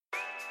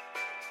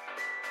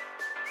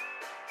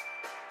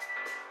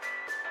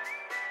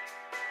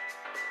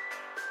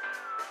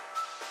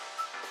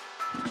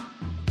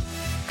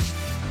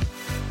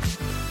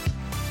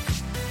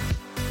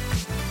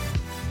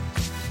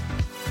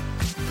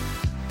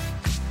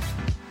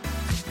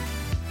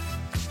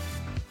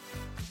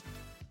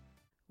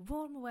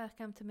Warm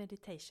welcome to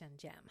Meditation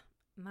Jam.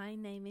 My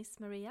name is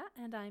Maria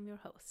and I'm your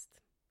host.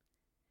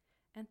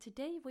 And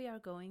today we are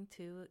going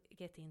to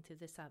get into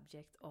the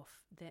subject of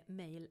the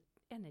male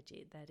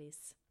energy that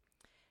is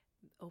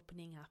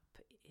opening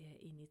up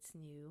in its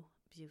new,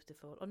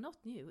 beautiful, or not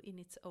new, in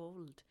its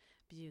old,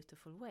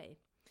 beautiful way.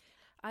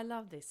 I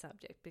love this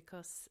subject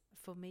because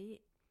for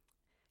me,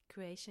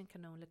 creation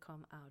can only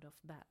come out of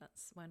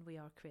balance when we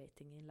are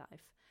creating in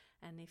life.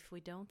 And if we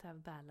don't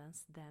have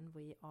balance, then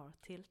we are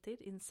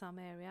tilted in some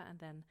area and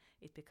then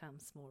it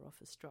becomes more of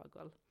a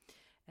struggle.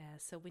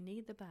 So we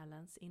need the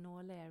balance in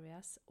all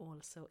areas,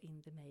 also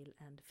in the male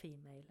and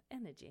female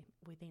energy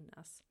within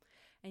us.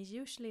 And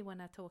usually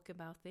when I talk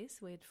about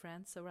this with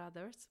friends or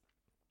others,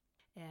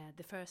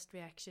 the first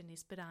reaction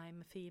is, but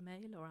I'm a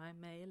female or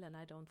I'm male and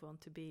I don't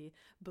want to be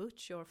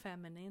butch or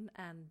feminine.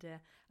 And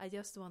I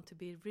just want to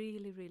be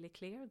really, really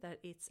clear that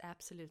it's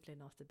absolutely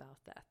not about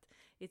that.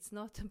 It's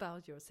not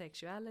about your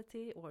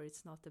sexuality, or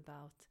it's not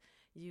about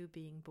you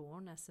being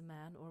born as a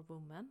man or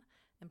woman,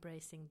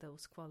 embracing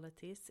those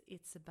qualities.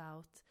 It's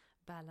about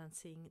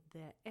balancing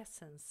the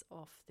essence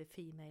of the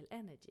female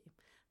energy.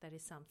 That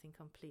is something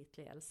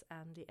completely else.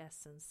 And the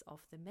essence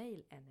of the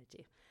male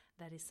energy.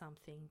 That is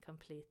something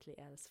completely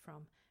else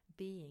from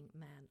being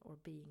man or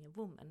being a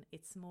woman.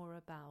 It's more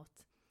about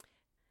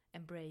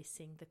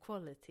embracing the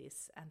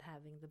qualities and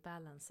having the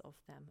balance of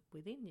them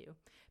within you.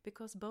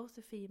 Because both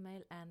the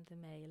female and the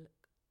male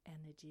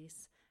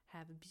energies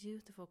have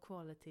beautiful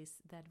qualities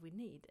that we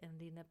need.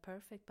 And in a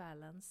perfect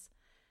balance,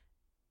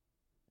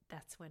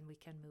 that's when we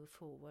can move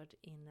forward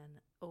in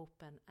an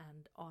open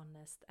and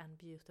honest and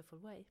beautiful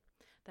way.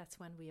 That's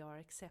when we are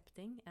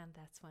accepting, and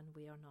that's when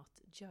we are not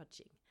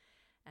judging.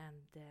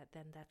 And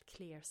then that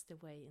clears the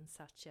way in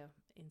such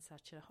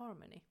a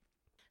harmony.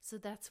 So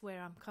that's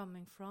where I'm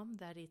coming from,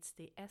 that it's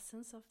the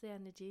essence of the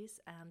energies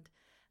and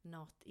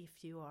not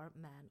if you are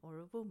a man or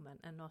a woman,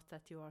 and not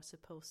that you are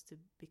supposed to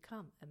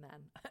become a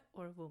man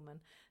or a woman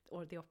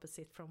or the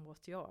opposite from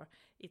what you are.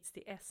 It's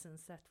the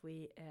essence that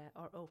we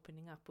are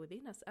opening up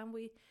within us. And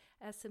we,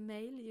 as a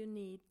male, you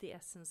need the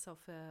essence of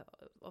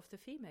the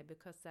female,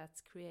 because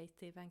that's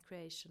creative and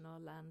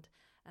creational and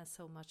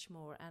so much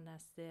more. And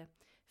as the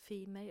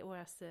female or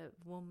as a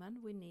woman,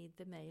 we need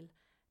the male.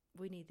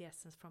 We need the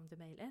essence from the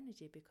male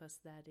energy, because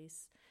that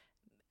is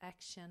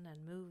action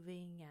and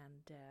moving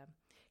and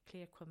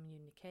clear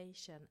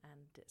communication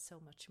and so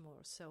much more.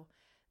 So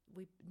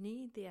we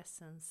need the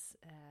essence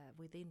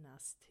within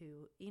us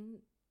to, in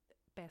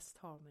best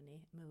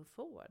harmony, move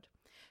forward.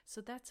 So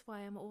that's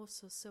why I'm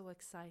also so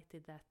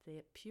excited that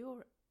the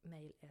pure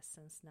male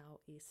essence now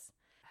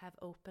have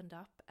opened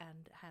up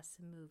and has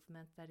a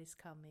movement that is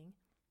coming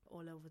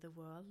all over the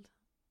world.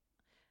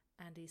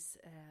 And is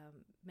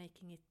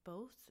making it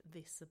both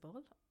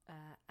visible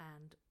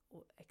and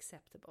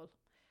acceptable.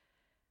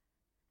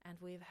 And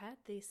we've had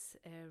this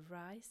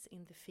rise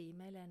in the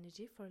female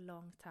energy for a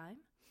long time,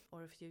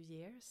 or a few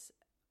years,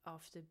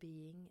 after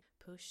being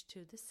pushed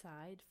to the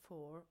side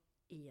for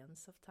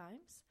eons of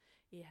times.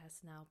 It has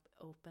now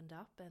opened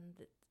up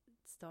and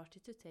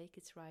started to take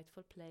its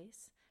rightful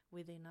place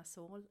within us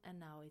all,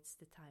 and now it's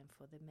the time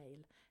for the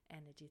male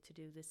energy to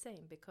do the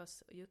same.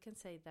 Because you can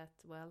say that,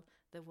 well,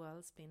 the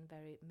world's been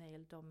very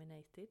male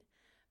dominated,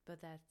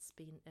 but that's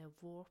been a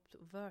warped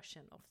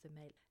version of the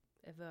male,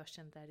 a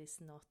version that is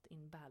not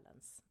in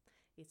balance.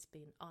 It's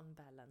been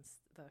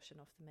unbalanced version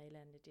of the male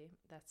energy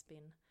that's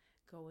been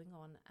going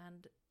on.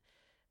 And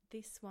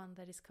this one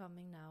that is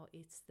coming now,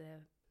 it's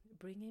the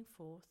bringing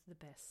forth the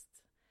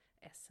best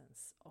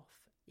essence of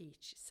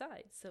each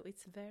side. So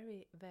it's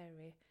very,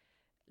 very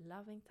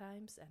loving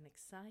times and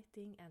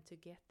exciting, and to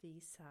get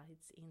these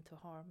sides into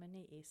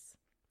harmony is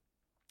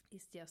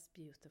just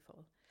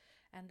beautiful.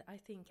 And I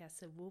think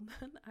as a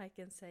woman I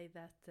can say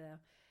that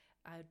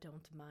I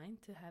don't mind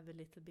to have a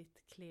little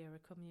bit clearer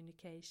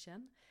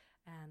communication,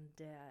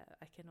 and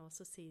I can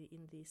also see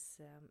in this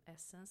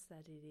essence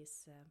that it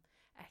is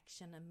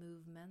action and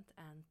movement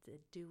and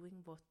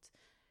doing what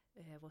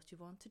you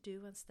want to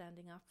do and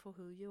standing up for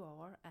who you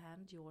are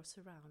and your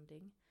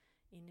surrounding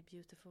in a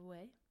beautiful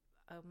way.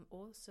 I'm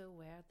also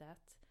aware that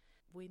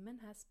women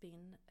has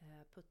been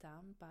put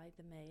down by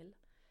the male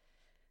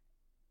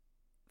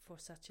for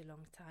such a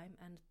long time,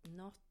 and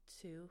not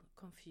to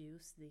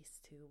confuse these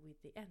two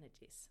with the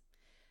energies.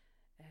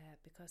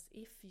 Because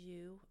if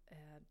you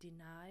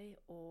deny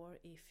or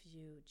if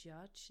you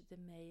judge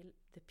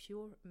the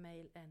pure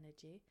male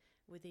energy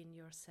within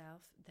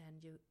yourself, then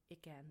you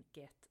again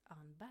get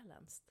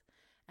unbalanced.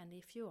 And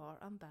if you are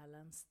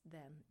unbalanced,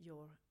 then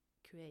your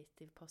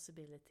creative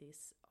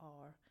possibilities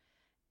are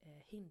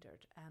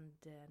hindered and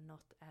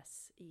not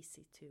as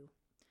easy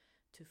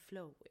to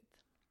flow with.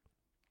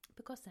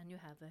 Because then you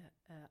have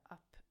a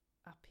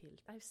uphill.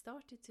 I've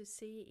started to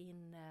see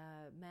in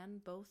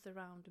men both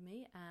around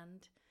me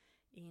and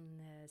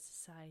in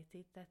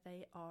society that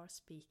they are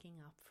speaking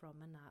up from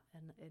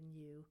a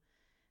new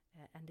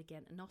and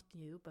again not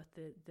new, but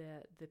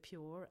the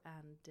pure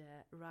and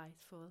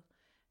rightful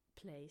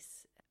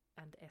place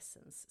and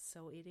essence.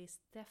 So it is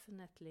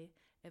definitely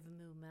a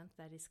movement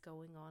that is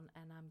going on,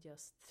 and I'm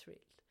just thrilled.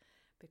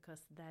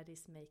 because that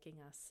is making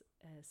us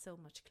so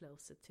much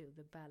closer to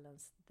the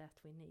balance that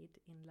we need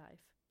in life.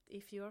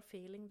 If you're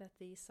feeling that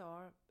these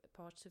are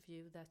parts of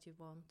you that you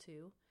want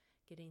to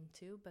get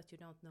into but you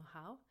don't know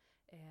how,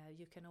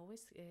 you can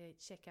always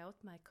check out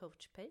my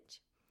coach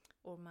page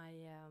or my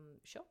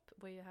shop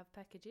where you have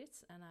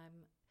packages, and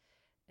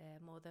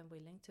I'm more than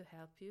willing to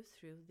help you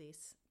through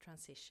this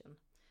transition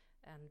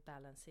and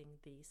balancing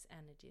these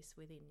energies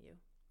within you.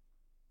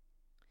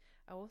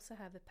 I also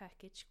have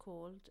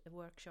a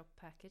workshop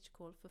package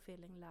called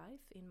Fulfilling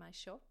Life in my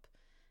shop,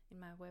 in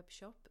my web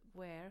shop,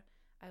 where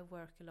I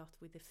work a lot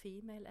with the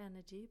female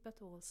energy,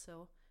 but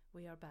also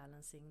we are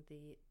balancing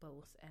the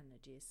both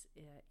energies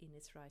in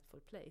its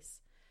rightful place.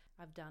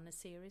 I've done a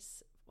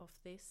series of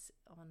this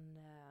on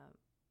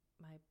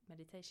my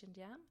meditation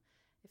jam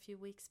a few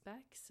weeks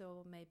back,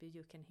 so maybe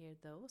you can hear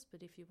those.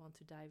 But if you want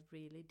to dive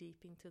really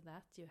deep into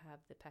that, you have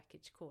the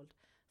package called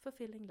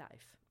Fulfilling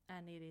Life,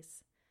 and it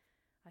is,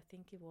 I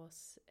think it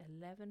was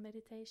 11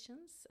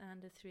 meditations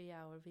and a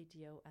 3-hour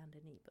video and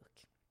an ebook.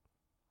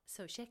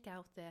 So check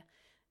out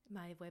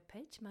my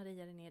webpage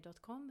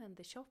mariarené.com and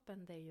the shop,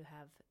 and there you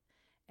have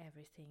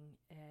everything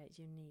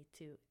you need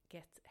to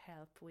get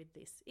help with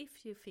this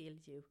if you feel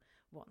you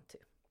want to.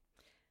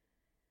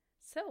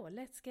 So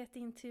let's get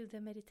into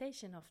the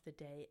meditation of the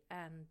day,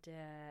 and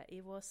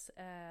it was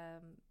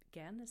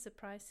again a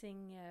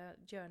surprising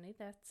journey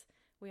that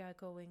we are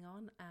going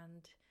on,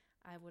 and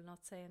I will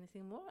not say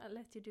anything more. I'll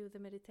let you do the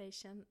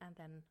meditation and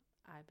then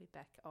I'll be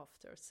back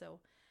after. So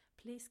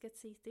please get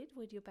seated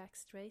with your back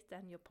straight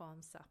and your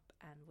palms up,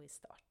 and we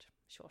start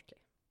shortly.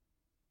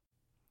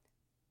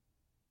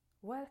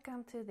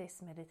 Welcome to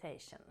this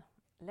meditation.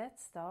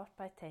 Let's start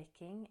by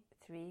taking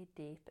 3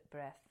 deep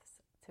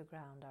breaths to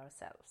ground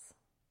ourselves.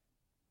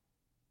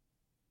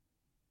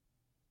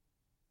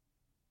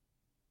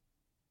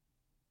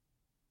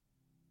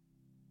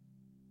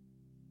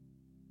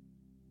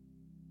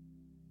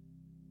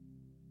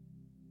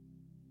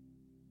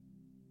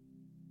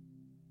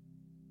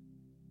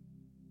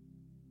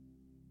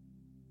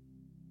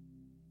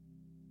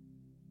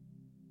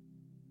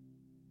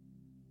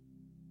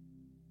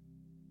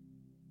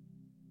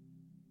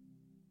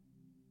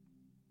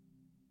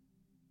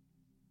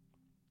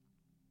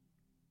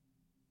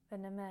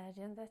 Then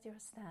imagine that you're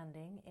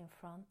standing in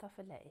front of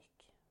a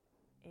lake.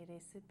 It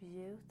is a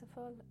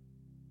beautiful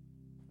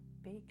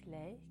big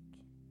lake,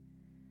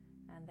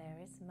 and there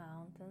is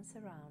mountains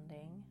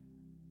surrounding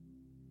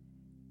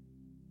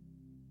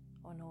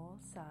on all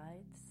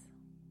sides.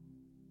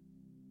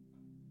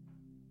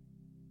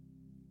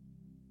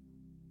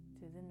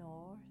 To the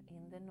north,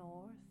 in the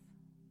north,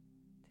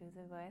 to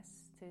the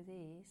west, to the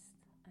east,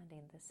 and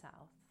in the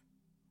south.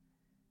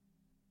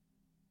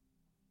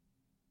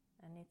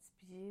 And it's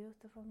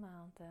beautiful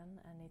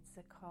mountain, and it's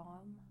a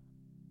calm,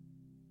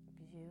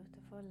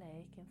 beautiful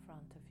lake in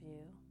front of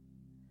you,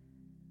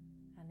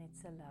 and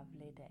it's a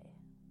lovely day.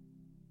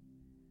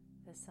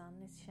 The sun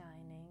is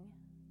shining,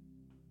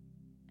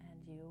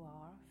 and you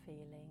are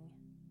feeling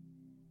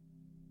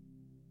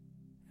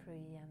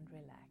free and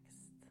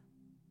relaxed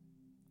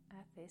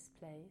at this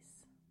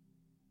place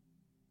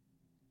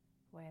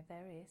where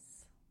there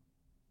is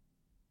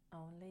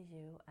only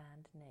you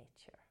and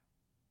nature.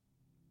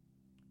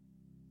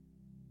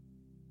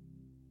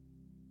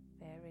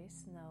 There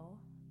is no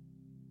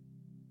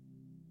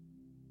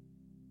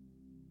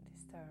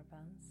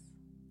disturbance,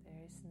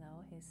 there is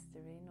no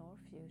history nor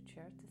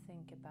future to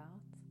think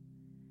about.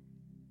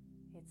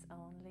 It's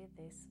only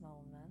this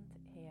moment,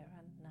 here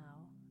and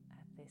now,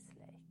 at this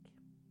lake.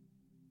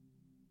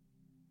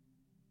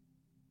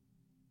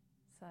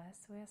 So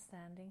as we are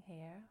standing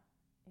here,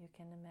 you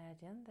can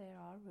imagine there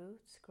are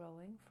roots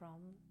growing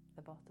from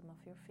the bottom of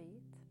your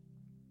feet.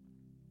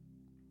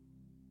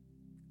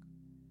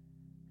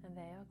 And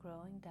they are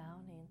growing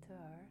down into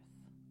earth,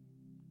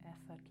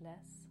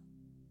 effortless,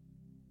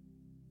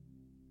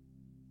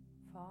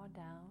 far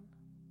down,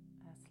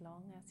 as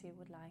long as you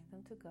would like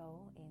them to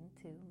go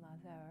into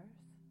Mother Earth.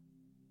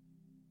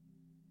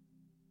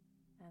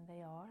 And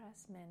they are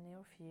as many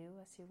or few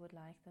as you would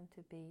like them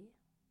to be,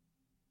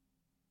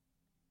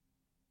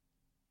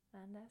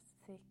 and as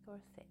thick or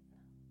thin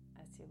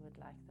as you would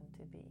like them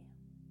to be.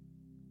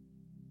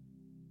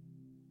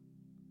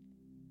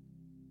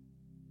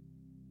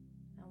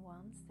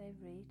 Once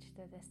they've reached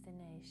the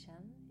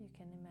destination, you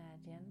can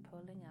imagine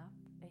pulling up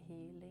a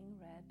healing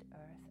red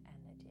earth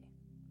energy.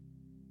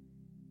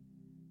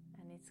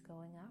 And it's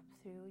going up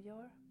through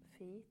your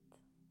feet,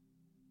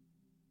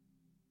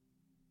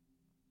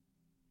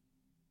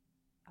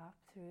 up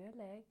through your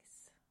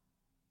legs,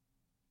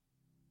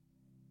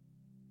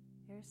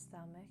 your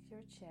stomach,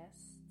 your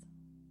chest,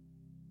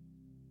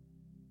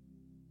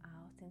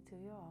 out into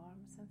your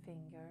arms and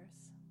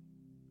fingers,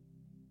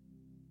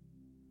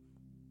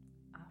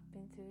 up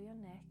into your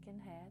neck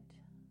and head,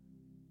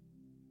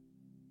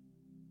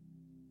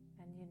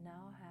 and you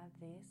now have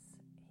this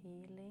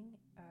healing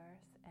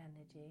earth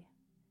energy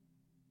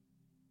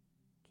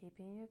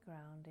keeping you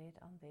grounded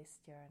on this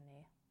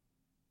journey,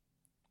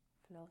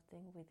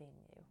 floating within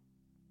you.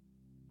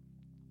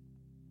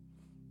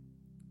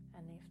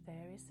 And if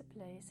there is a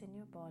place in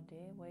your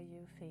body where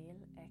you feel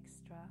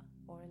extra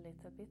or a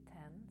little bit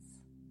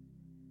tense,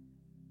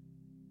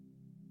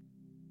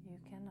 you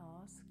can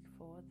ask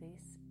for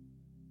this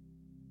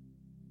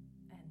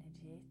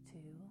energy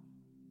to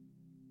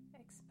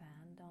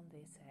expand on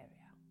this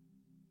area,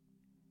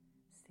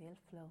 still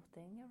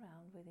floating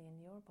around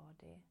within your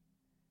body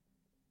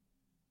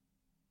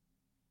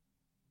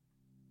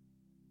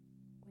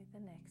with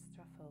an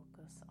extra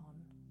focus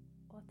on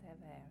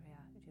whatever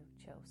area you've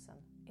chosen,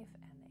 if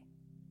any.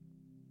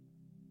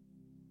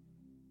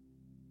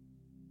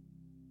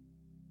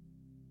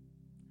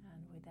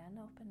 And we then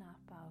open up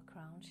our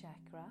crown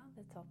chakra,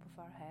 the top of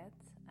our head,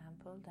 and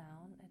pull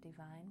down a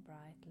divine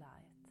bright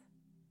light.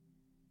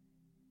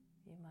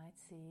 You might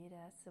see it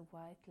as a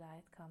white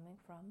light coming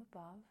from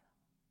above,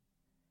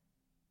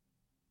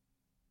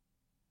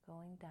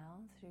 going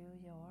down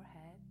through your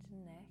head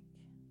and neck,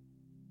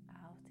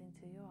 out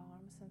into your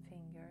arms and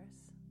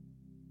fingers,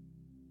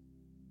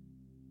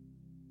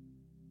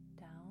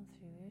 down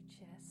through your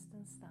chest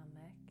and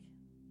stomach,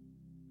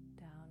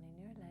 down in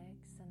your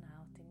legs and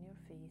out in your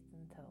feet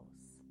and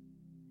toes.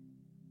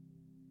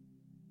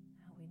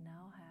 And we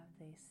now have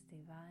this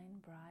divine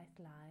bright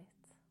light,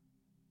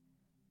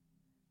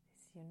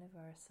 this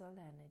universal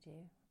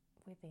energy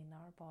within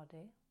our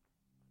body,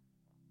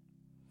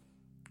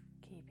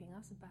 keeping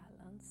us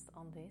balanced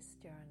on this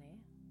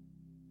journey.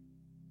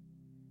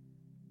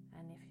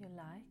 And if you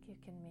like, you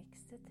can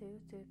mix the two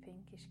to a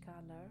pinkish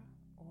color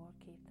or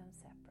keep them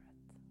separate.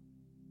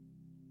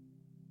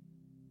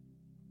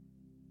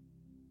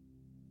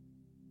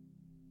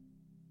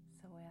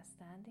 So we are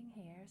standing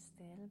here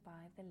still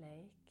by the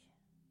lake,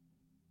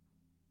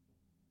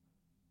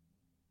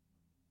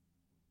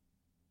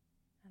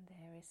 and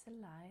there is a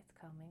light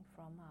coming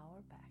from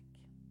our back,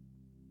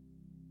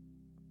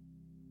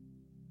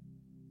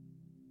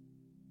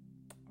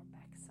 or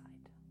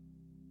backside.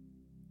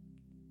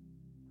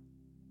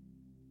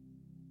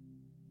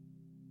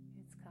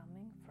 It's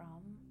coming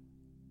from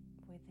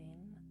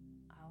within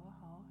our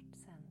heart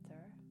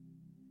center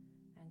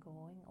and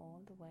going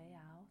all the way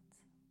out.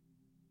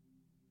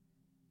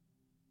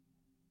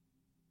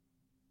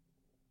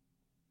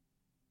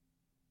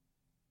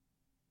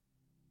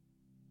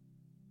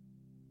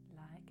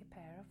 Like a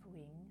pair of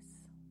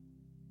wings,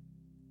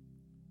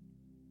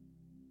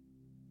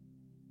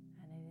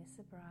 and it is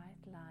a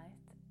bright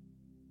light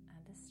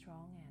and a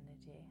strong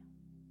energy.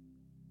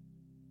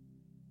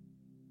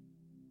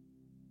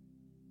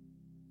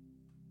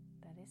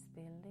 That is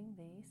building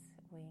these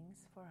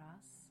wings for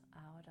us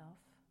out of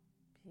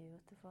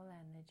beautiful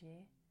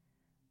energy,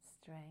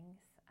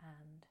 strength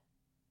and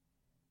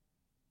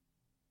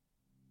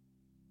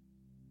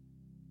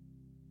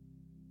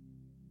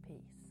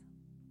peace.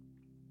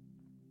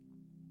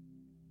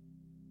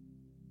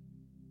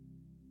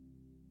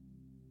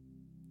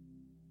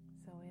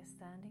 So we are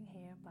standing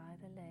here by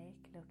the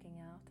lake, looking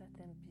out at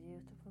the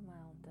beautiful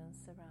mountains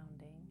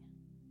surrounding,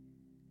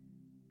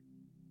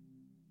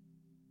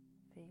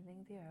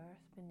 feeling the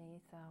earth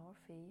beneath our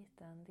feet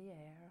and the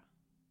air,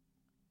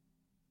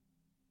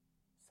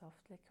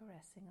 softly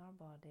caressing our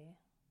body.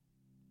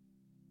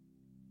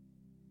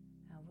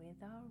 And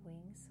with our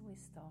wings we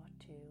start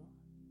to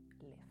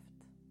lift.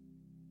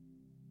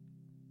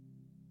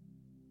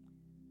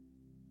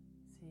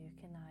 So you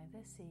can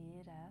either see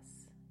it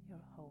as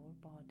your whole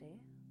body,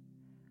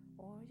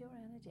 or your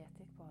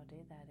energetic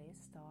body that is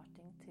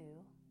starting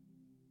to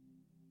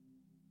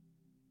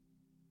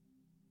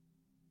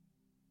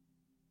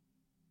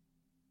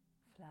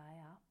fly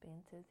up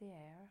into the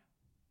air,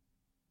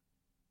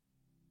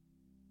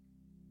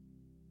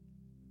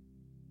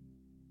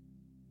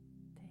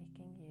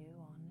 taking you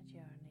on a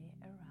journey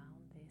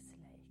around this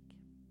lake.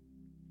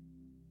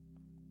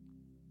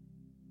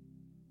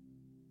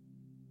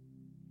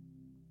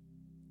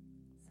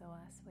 So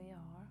as we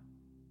are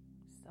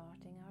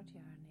starting our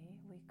journey,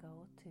 we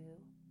go to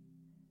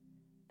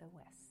the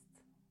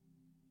west.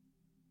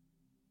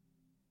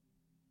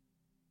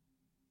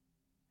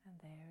 And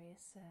there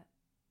is a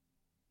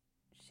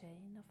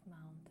chain of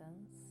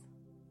mountains.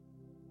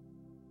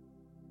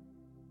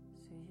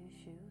 So you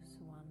choose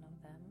one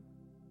of them,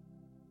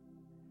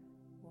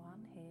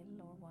 one hill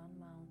or one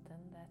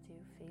mountain that you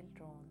feel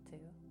drawn to.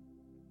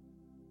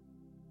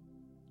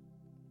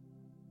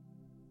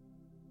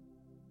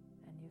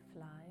 And you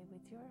fly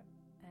with your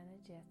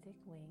energetic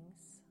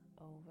wings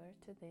over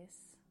to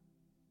this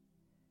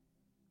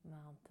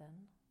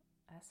mountain,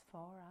 as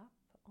far up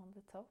on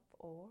the top,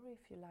 or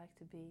if you like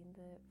to be in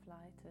the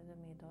fly to the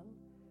middle,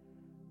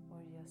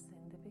 or just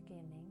in the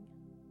beginning.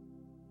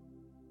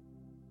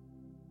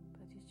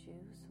 But you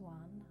choose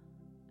one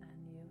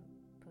and you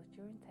put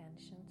your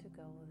intention to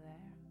go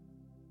there.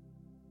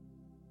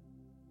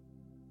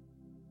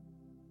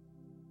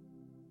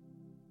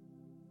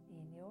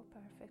 In your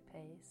perfect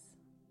pace.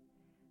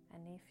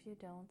 And if you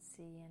don't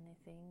see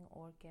anything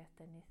or get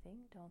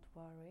anything, don't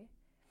worry.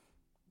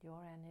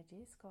 Your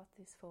energy's got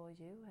this for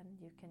you, and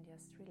you can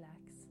just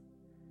relax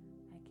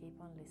and keep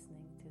on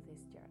listening to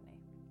this journey.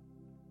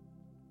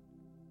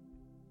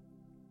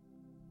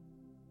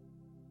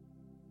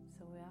 So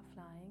So we are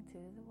flying to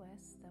the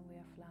west, and we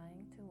are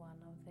flying to one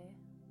of the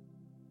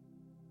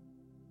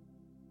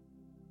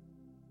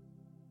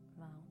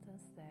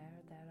mountains there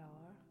that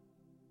are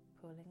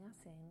pulling us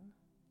in,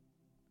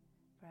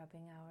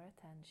 grabbing our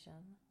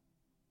attention.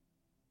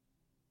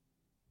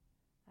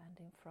 And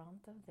in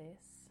front of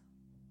this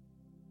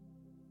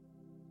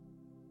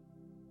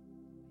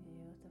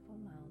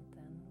beautiful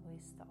mountain, we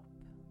stop.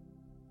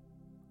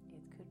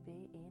 It could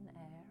be in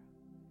air,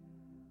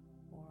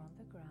 or on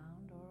the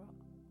ground, or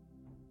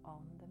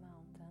on the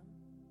mountain.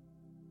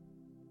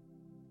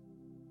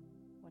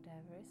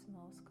 Whatever is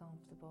most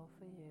comfortable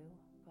for you,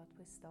 but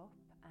we stop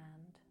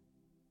and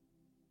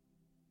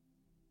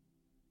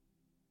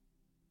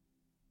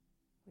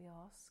we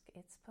ask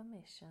its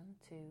permission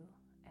to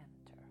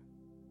enter.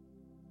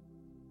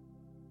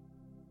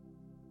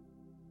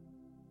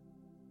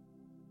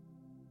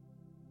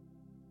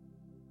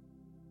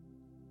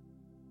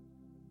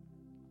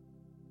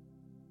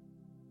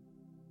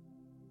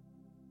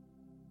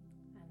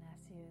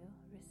 You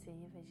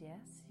receive a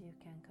yes, you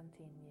can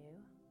continue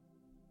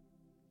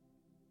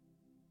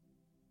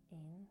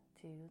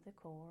into the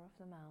core of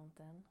the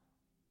mountain.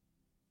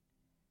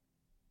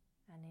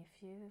 And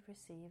if you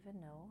receive a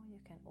no, you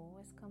can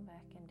always come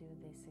back and do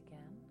this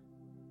again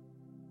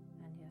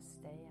and just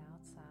stay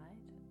outside,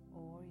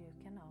 or you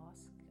can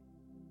ask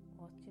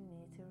what you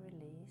need to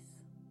release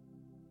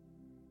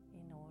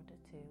in order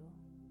to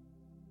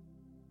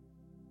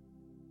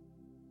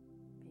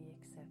be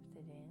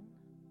accepted in.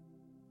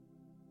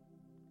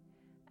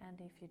 And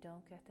if you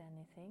don't get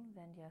anything,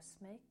 then just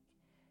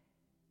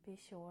be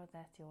sure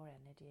that your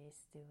energy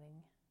is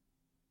doing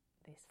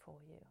this for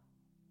you.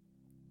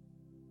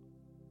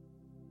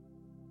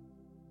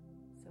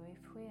 So if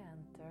you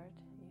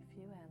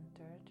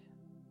entered,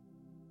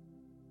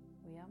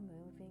 we are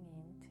moving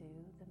into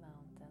the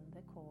mountain,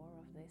 the core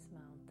of this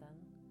mountain,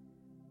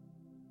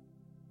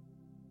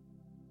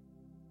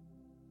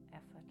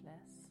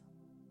 effortless.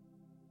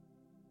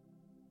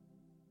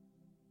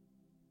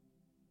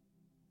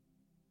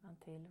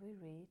 Until we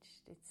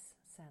reached its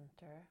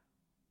center,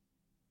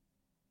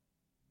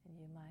 and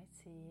you might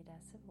see it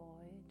as a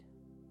void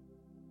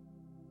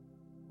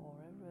or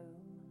a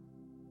room.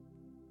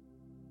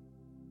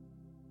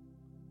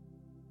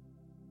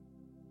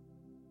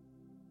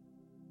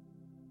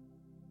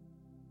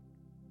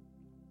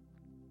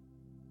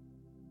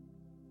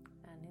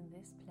 And in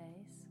this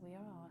place we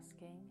are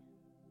asking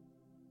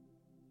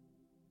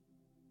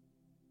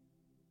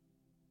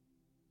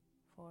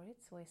for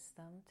its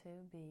wisdom to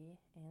be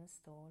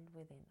installed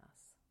within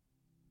us.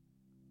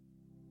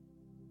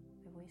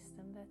 The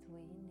wisdom that we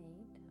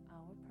need,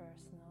 our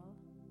personal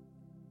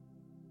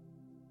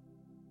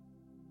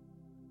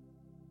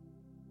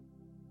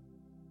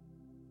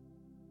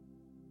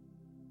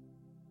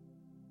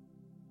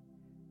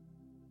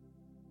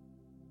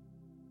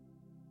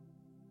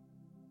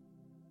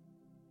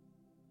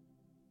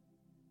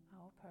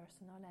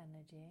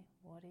energy,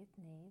 what it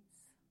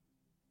needs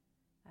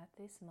at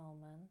this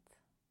moment,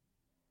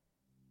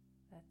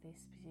 that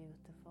this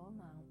beautiful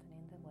mountain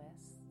in the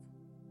west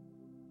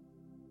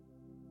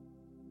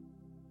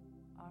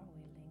are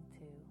willing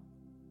to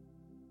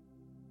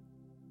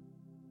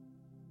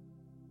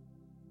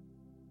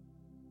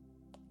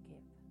give.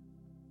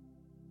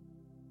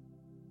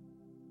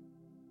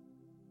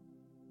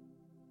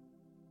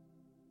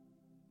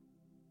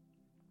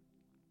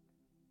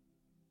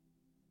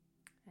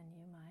 And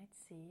you might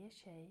see a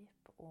shape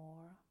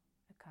or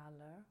a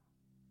color,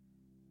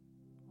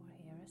 or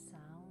hear a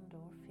sound,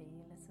 or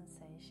feel a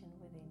sensation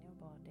within your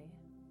body.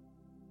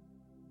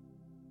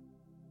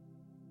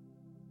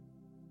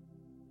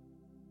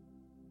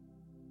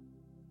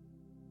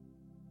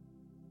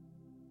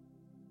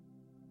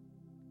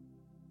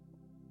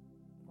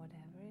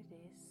 Whatever it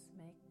is,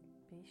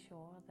 be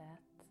sure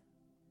that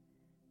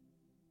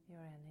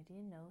your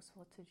energy knows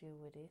what to do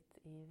with it,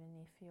 even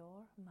if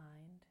your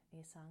mind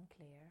is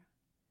unclear.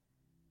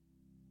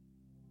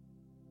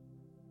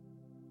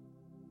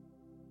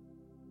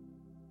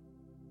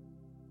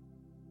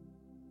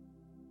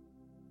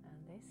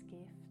 This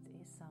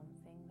gift is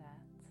something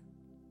that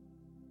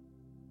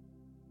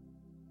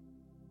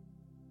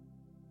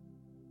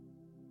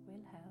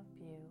will help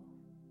you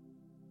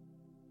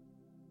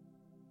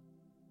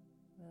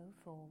move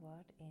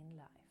forward in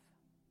life.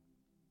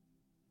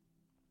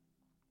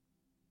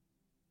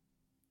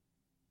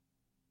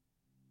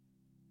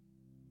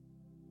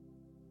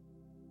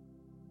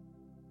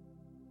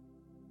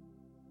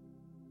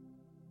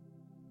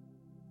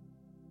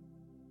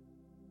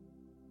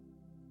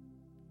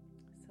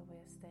 So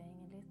we're staying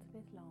a little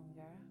bit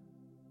longer.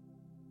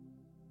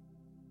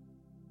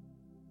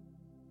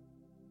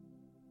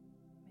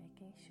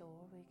 Making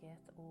sure we get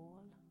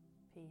all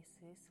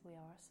pieces we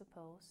are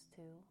supposed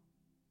to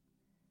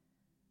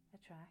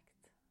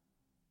attract.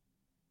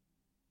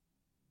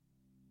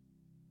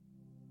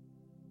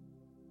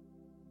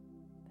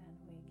 Then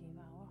we give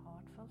our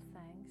heartfelt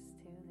thanks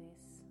to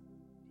this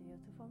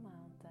beautiful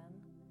mountain.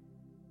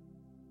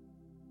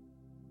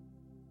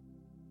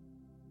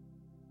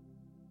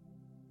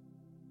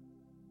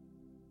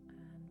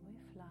 And we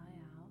fly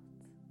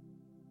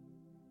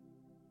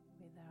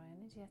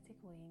energetic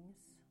wings,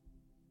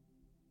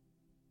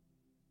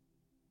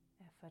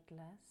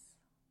 effortless.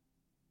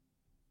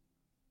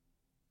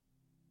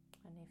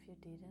 And if you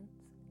didn't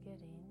get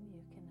in,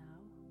 you can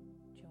now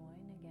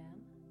join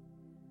again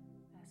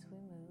as we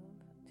move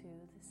to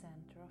the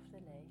center of the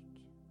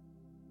lake.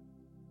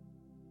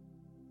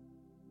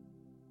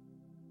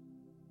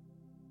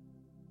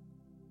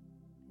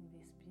 In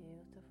this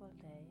beautiful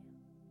day.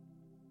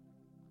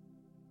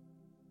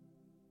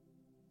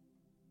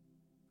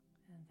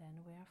 And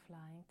then we are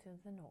flying to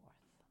the north,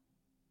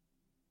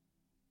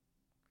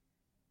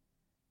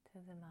 to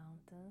the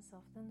mountains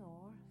of the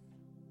north,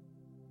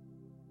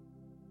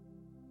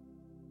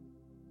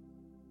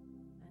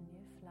 and you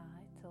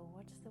fly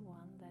towards the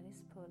one that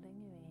is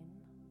pulling you in,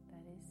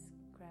 that is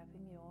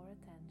grabbing your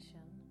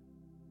attention.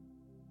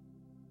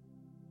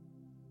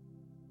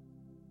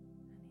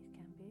 And it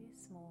can be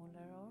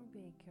smaller or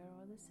bigger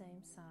or the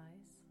same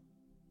size.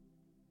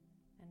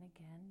 And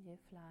again you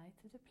fly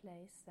to the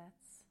place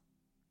that's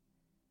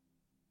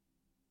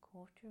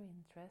caught your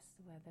interest,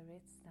 whether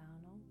it's down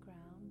on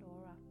ground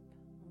or up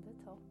on the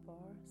top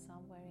or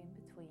somewhere in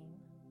between.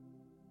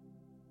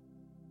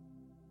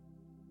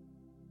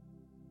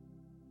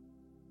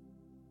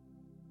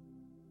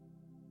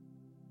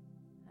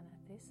 And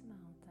at this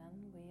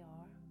mountain we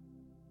are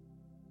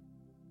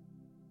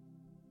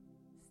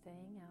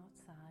staying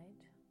outside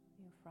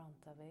in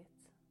front of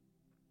it.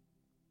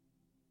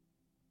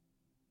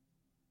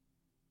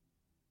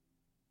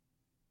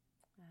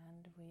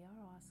 And we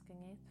are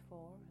asking it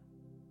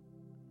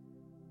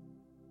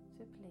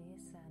to please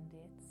send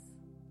its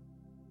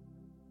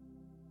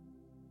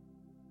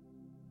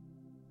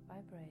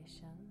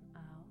vibration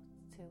out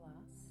to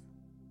us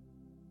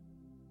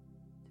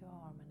to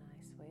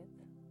harmonize with.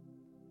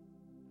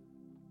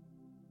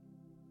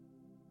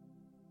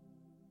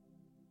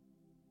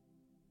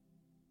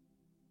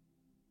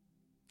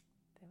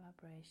 The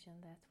vibration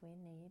that we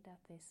need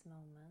at this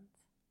moment,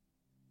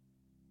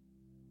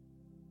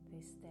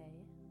 this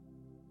day,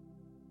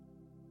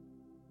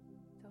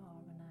 to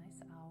harmonize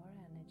our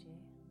energy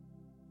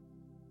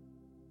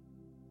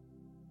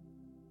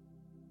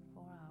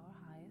for our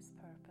highest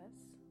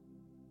purpose.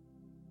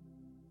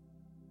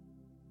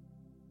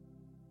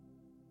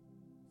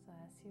 So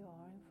as you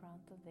are in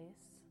front of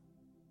this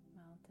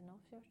mountain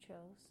of your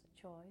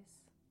choice,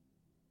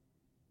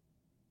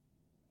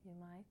 you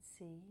might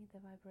see the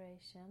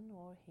vibration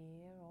or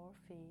hear or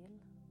feel.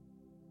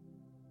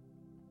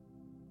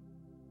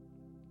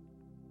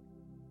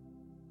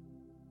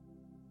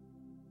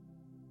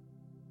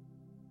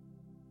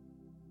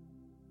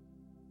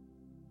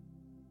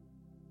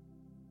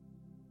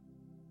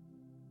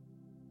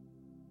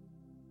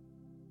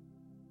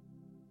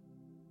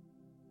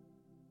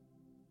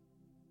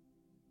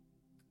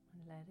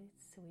 Let it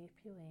sweep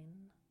you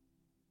in,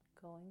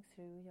 going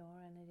through your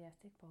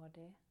energetic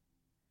body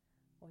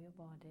or your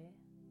body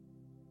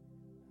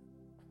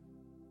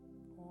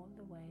all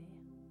the way,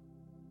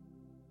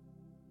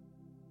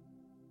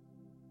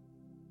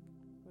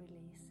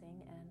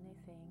 releasing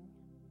anything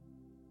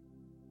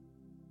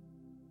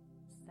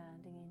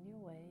standing in your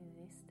way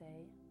this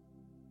day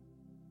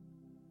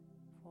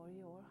for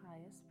your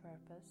highest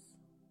purpose.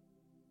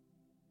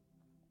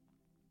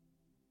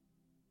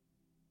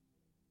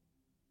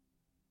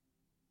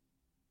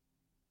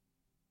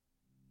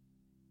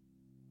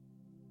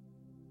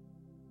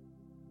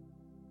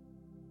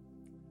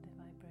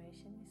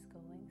 Is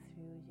going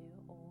through you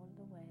all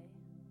the way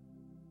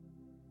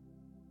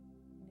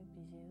in a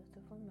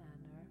beautiful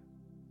manner,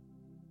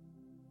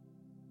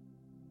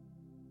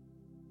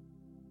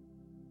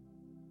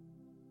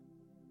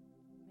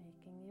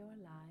 making your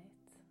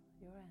light,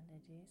 your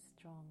energy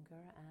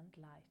stronger and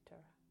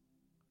lighter.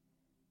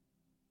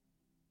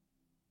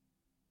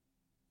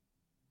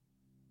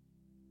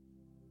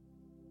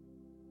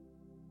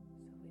 So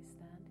we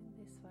stand in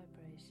this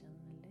vibration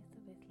a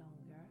little bit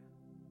longer.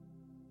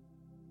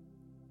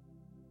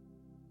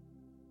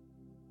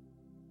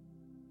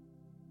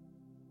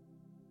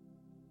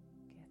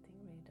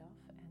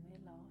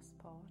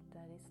 Part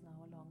that is no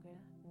longer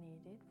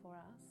needed for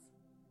us.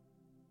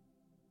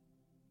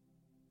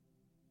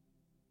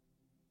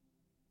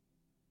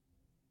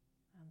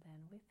 And then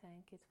we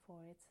thank it for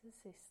its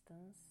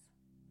assistance,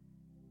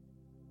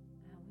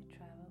 and we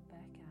travel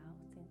back out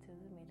into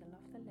the middle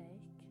of the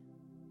lake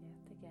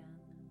yet again.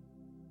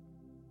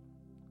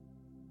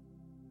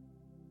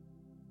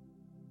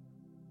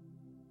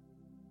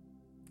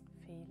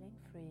 Feeling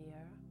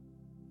freer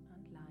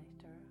and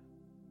lighter.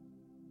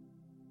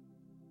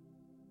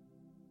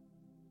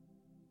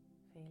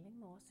 Feeling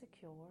more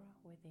secure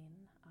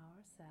within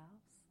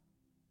ourselves,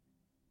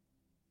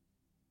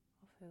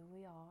 of who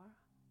we are.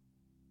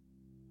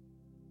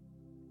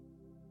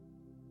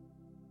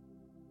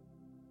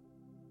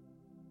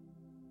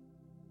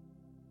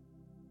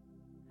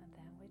 And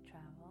then we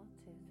travel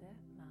to the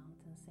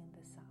mountains in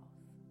the south.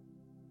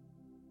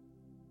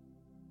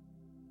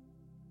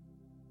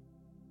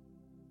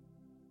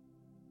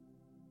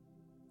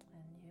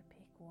 And you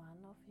pick one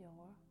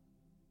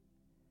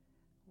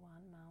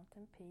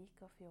mountain peak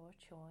of your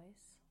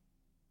choice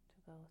to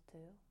go to.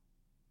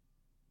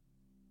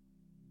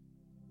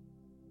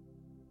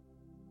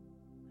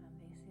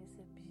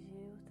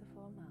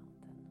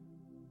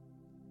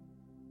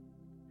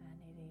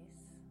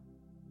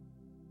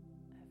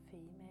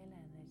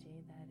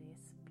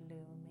 is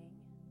blooming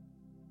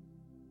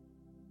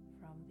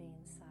from the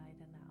inside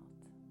and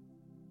out.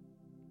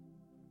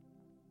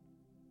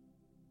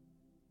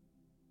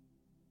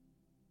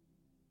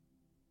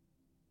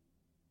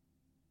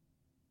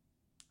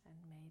 And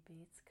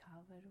maybe it's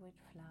covered with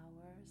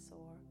flowers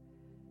or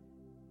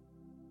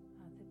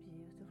other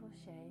beautiful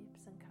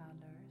shapes and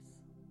colors.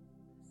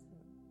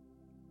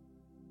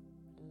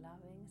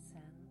 Loving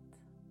scent.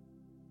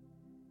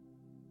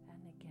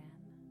 And again,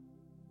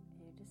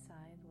 you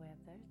decide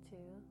whether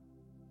to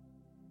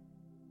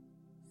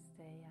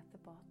stay at the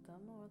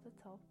bottom or the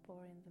top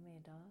or in the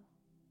middle.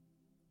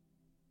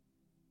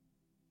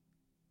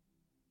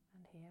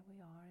 And here we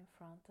are in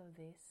front of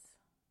this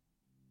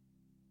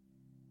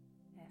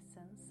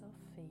essence of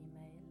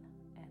female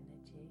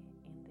energy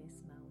in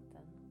this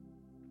mountain.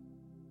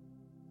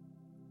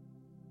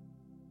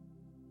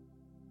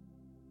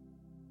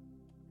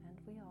 And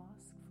we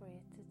ask for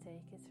it to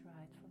take its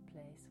rightful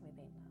place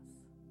within us.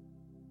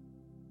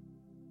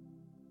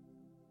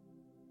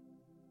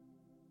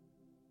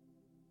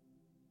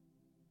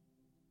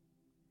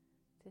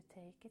 To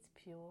take its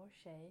pure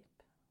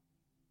shape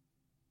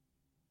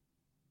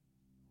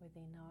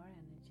within our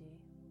energy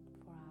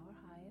for our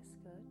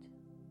highest good.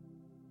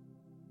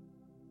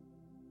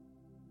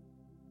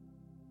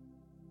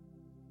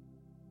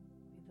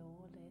 With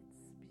all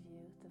its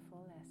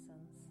beautiful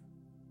essence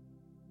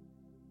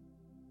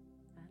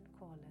and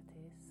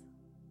qualities.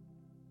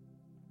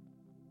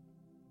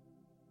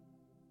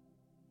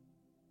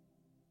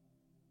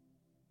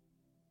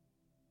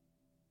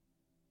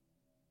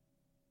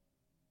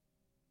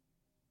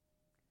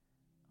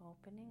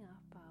 Opening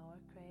up our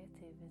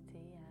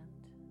creativity and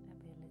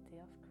ability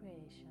of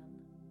creation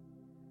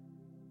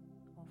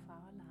of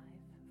our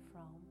life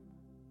from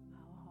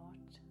our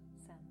heart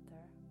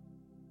center.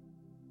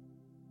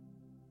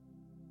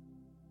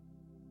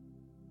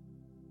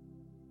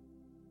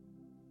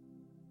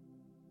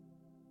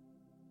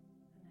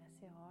 And as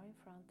you are in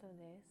front of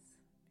this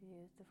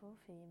beautiful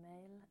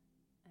female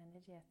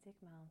energetic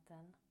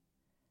mountain,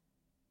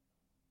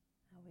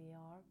 and we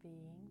are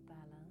being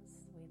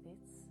balanced with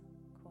its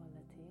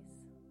qualities.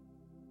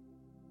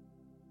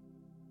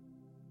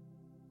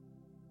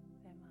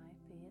 There might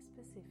be a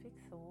specific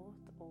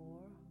thought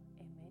or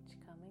image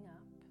coming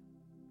up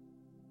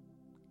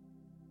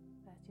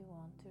that you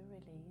want to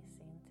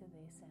release into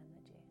this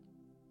energy,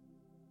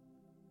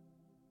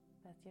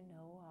 that you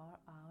know are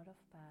out of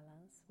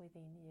balance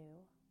within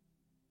you.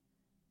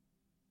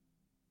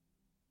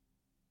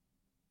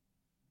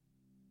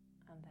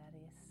 And that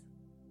is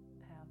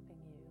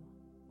helping you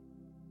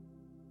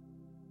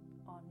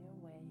on your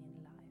way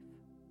in life,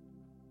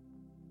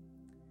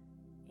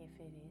 if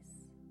it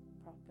is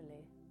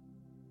properly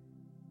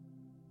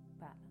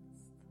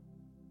balanced.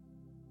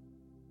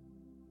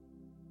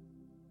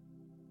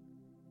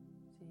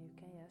 So you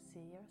can just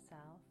see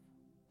yourself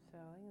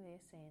throwing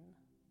this in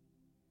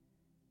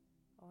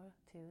or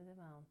to the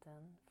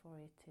mountain for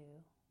it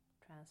to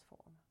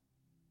transform.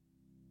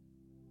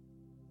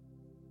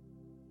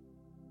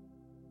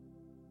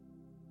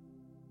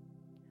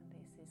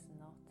 Is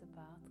not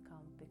about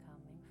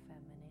becoming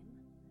feminine.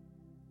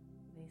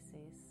 This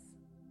is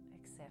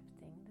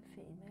accepting the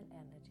female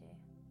energy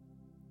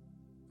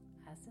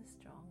as a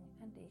strong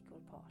and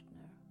equal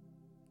partner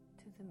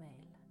to the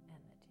male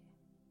energy.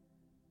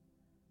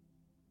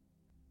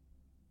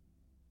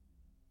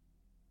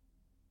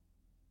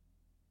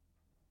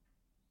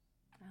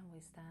 And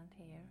we stand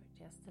here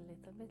just a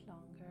little bit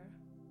longer,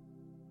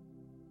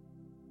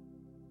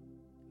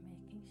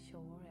 making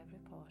sure every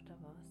part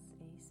of us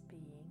is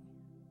being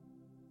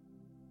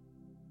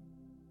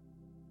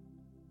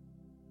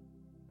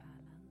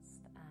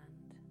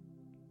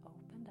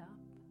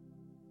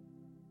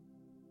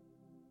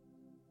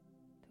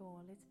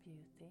all its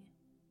beauty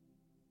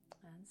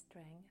and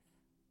strength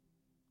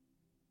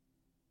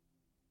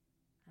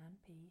and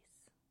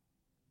peace.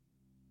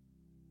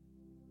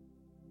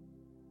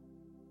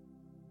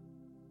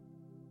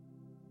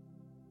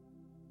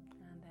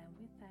 And then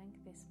we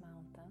thank this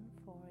mountain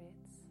for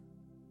its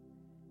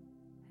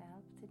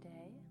help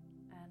today,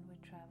 and we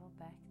travel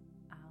back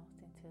out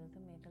into the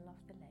middle of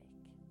the lake.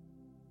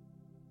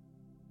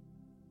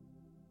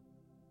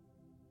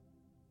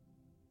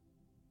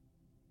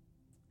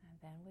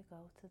 Then we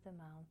go to the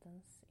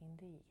mountains in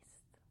the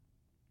east.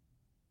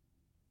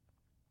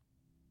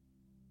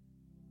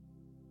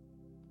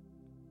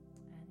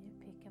 And you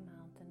pick a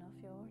mountain of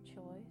your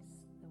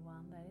choice, the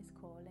one that is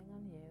calling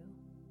on you,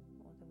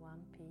 or the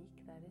one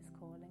peak that is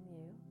calling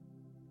you.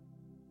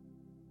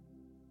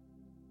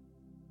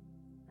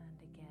 And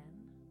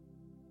again,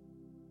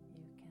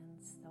 you can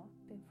stop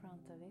in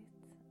front of it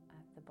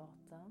at the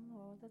bottom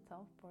or the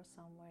top or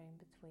somewhere in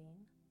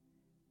between.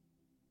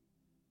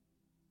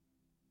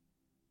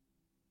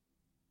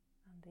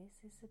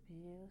 This is a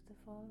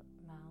beautiful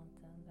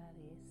mountain that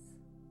is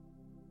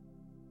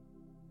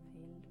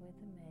filled with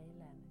the male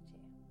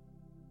energy.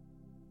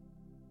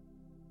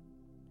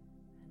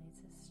 And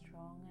it's a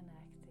strong and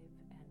active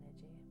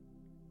energy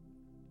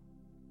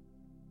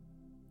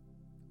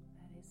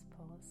that is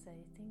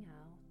pulsating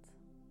out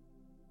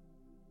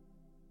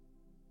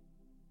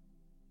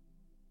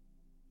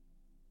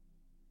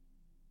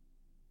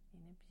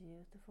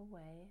beautiful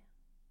way,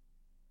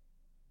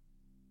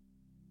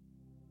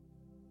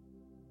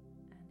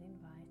 and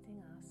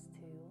inviting us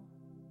to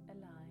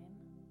align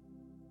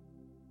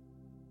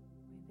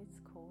with its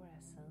core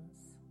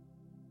essence,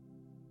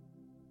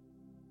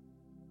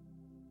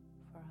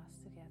 for us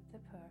to get the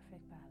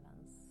perfect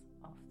balance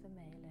of the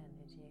male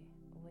energy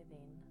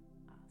within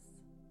us.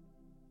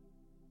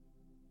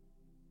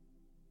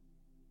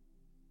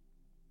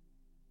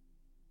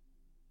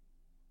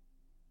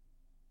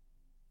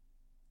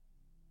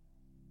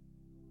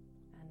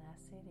 And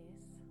as it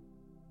is,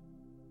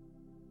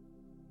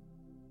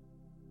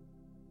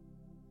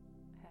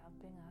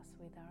 helping us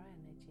with our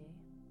energy,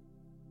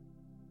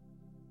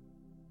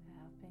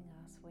 helping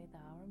us with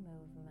our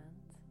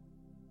movement,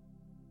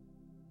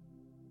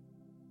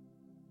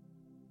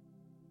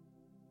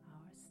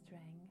 our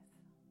strength,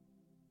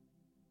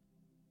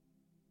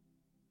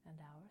 and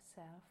our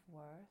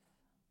self-worth.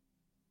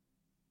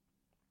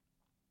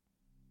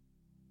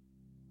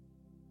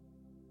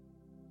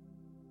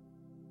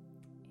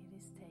 It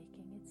is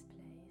taking its place.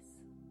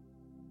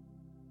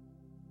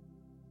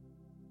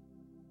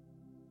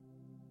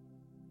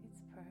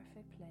 Its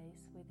perfect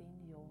place within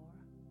your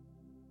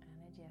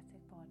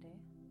energetic body,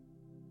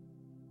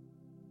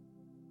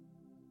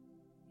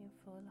 in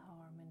full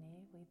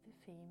harmony with the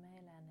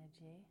female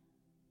energy,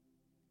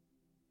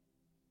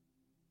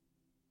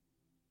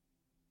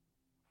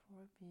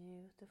 for a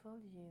beautiful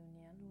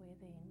union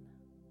within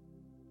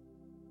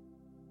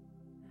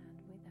and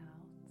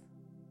without,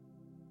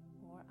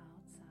 or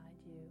outside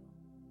you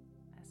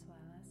as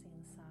well as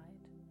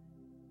inside.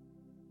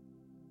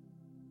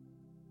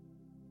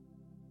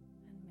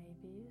 And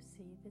maybe you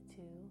see the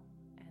two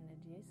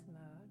energies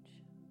merge,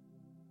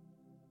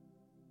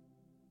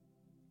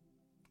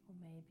 or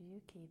maybe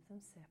you keep them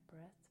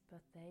separate,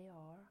 but they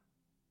are,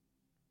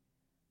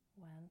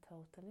 when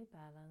totally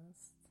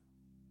balanced,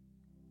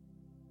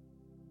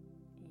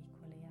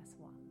 equally as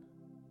one.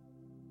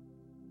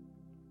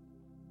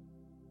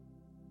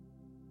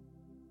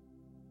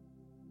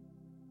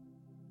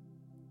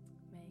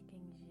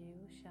 Making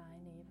you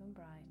shine even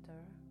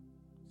brighter,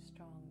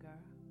 stronger,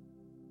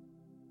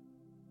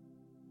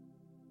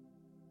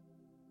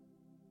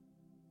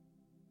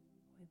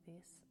 with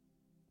this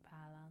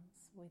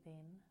balance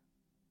within,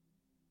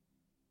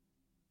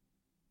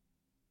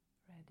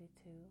 ready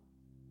to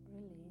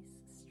release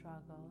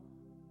struggle,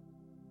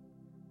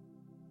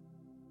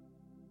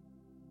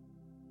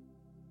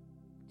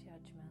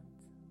 judgment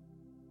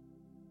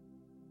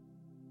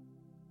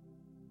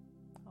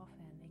of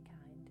any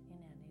kind in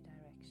any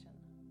direction.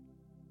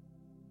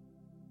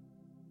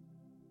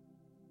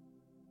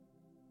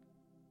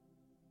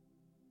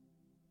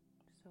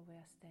 So we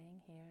are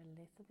staying here a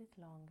little bit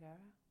longer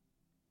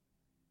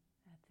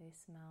at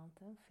this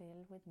mountain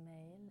filled with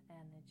male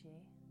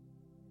energy,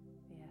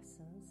 the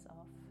essence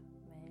of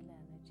male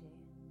energy.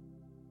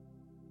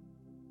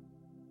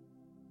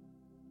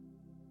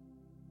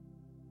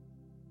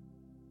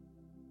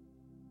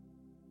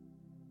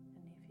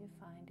 And if you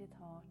find it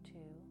hard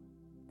to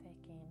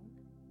take in,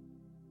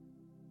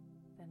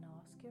 then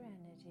ask your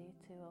energy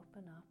to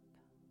open up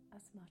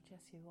as much as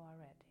you are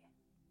ready.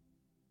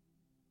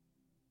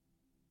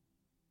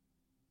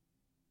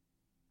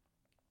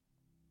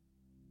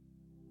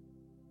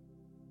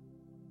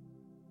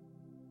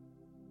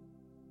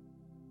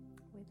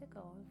 With the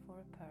goal for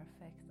a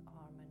perfect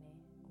harmony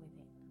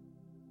within.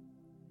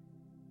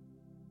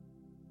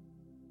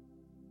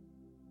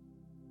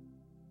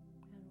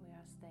 And we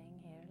are staying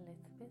here a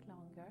little bit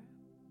longer.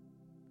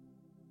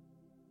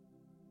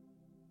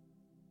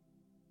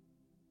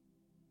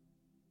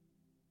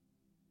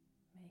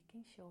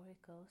 Making sure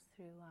it goes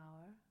through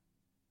our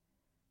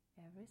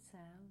every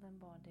cell and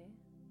body,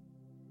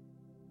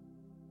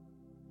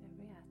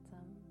 every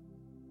atom,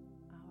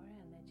 our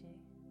energy.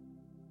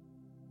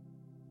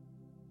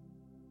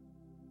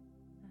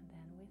 And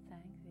then we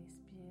thank this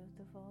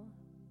beautiful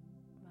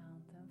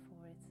mountain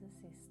for its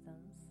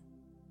assistance.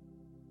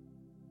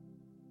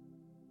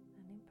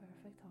 And in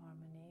perfect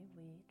harmony,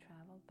 we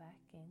travel back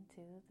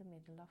into the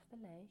middle of the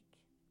lake.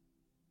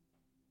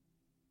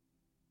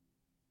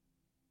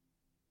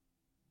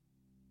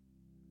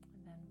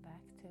 And then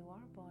back to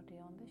our body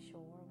on the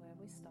shore where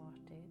we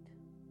started.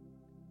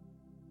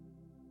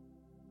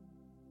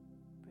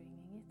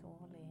 Bringing it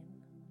all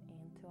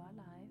into our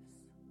lives.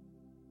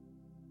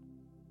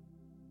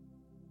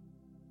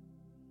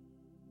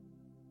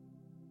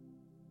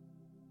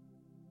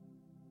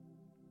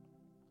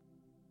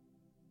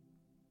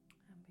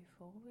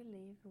 Before we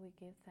leave, we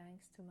give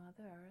thanks to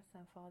Mother Earth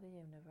and Father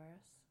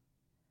Universe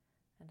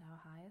and our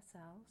higher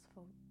selves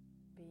for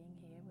being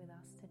here with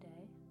us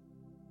today,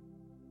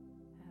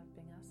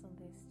 helping us on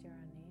this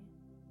journey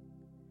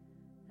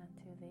and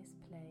to this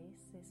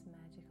place, this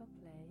magical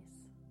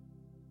place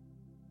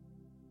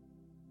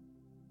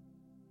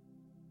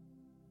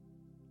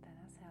that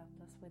has helped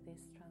us with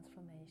this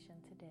transformation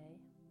today.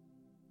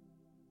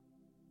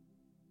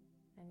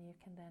 And you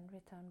can then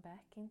return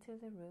back into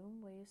the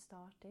room where you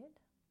started.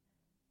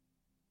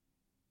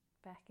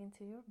 Back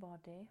into your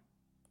body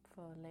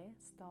fully.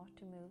 Start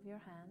to move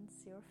your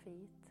hands, your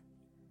feet,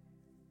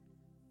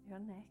 your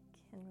neck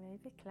and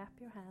maybe clap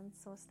your hands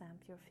or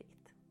stamp your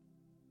feet.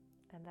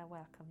 And I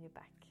welcome you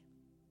back.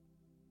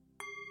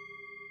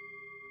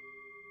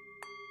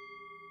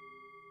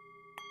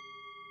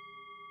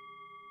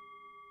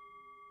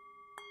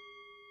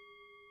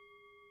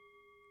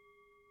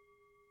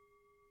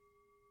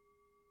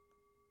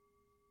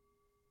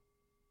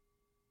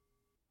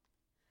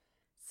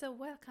 So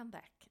welcome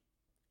back.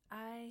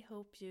 I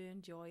hope you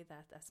enjoy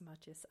that as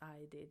much as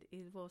I did.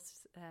 It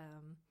was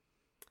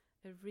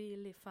a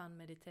really fun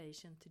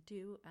meditation to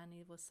do, and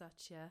it was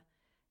such a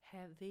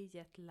heavy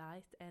yet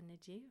light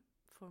energy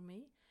for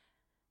me,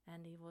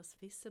 and it was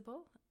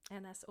visible.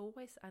 And as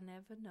always, I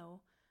never know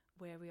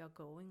where we are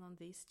going on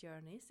these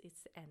journeys.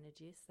 It's the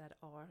energies that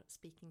are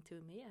speaking to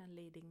me and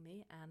leading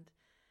me, and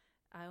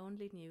I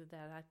only knew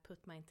that I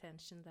put my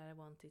intention that I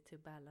wanted to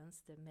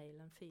balance the male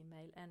and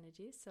female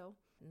energy, so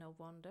no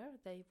wonder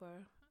they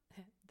were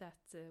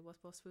what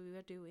was we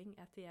were doing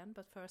at the end.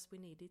 But first we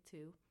needed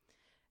to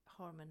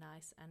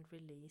harmonize and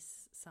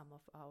release some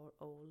of our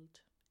old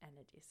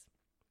energies.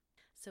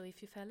 So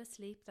if you fell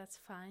asleep, that's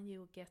fine.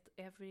 You get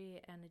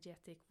every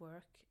energetic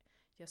work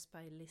just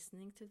by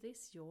listening to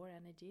this. Your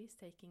energy is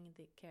taking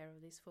care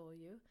of this for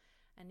you.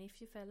 And if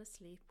you fell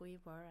asleep, we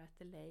were at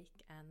the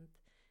lake, and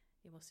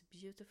it was a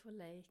beautiful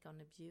lake on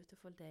a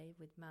beautiful day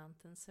with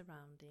mountains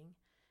surrounding.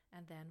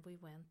 And then we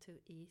went to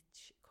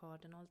each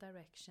cardinal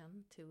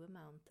direction to a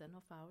mountain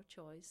of our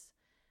choice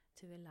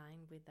to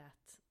align with that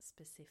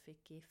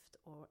specific gift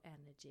or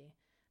energy,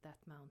 that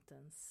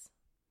mountain's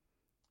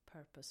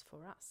purpose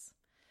for us.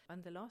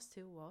 And the last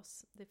two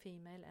was the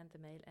female and the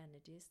male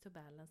energies, to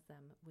balance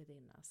them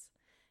within us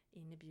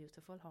in a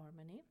beautiful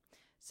harmony.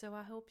 So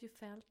I hope you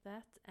felt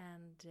that,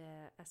 and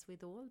as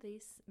with all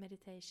these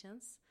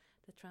meditations,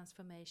 the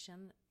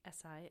transformation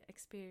as I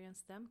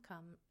experience them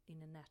come in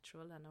a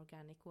natural and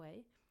organic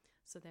way.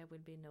 So there will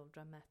be no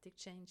dramatic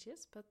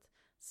changes, but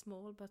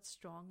small but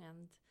strong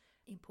and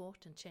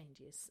important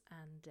changes,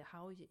 and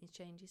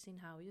changes in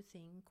how you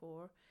think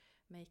or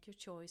make your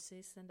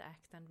choices and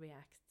act and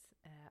react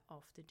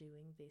after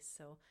doing this.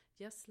 So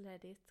just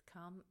let it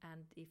come,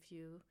 and if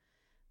you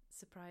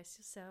surprise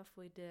yourself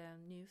with a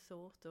new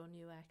thought or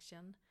new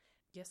action,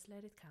 just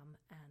let it come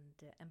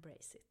and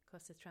embrace it,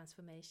 because the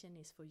transformation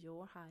is for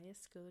your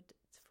highest good.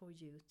 It's for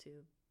you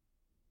to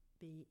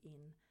be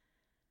in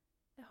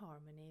a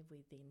harmony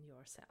within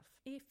yourself.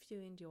 If you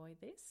enjoy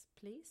this,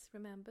 please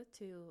remember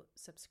to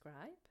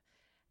subscribe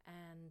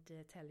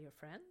and tell your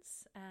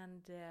friends.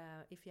 And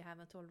if you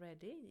haven't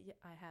already,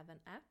 I have an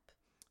app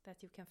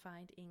that you can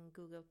find in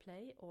Google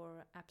Play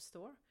or App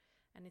Store,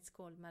 and it's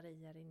called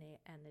Maria René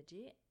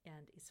Energy,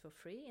 and it's for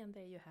free. And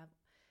there you have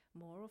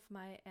more of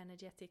my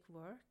energetic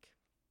work,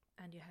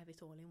 and you have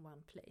it all in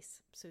one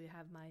place. So you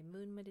have my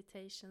moon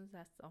meditations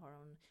that are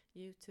on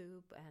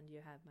YouTube, and you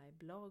have my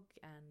blog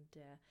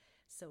and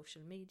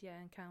social media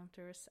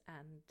encounters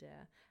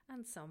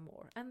and some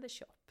more, and the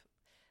shop.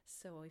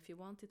 So if you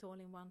want it all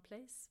in one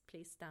place,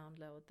 please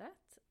download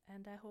that,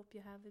 and I hope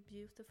you have a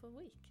beautiful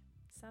week.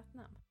 Sat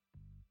Nam.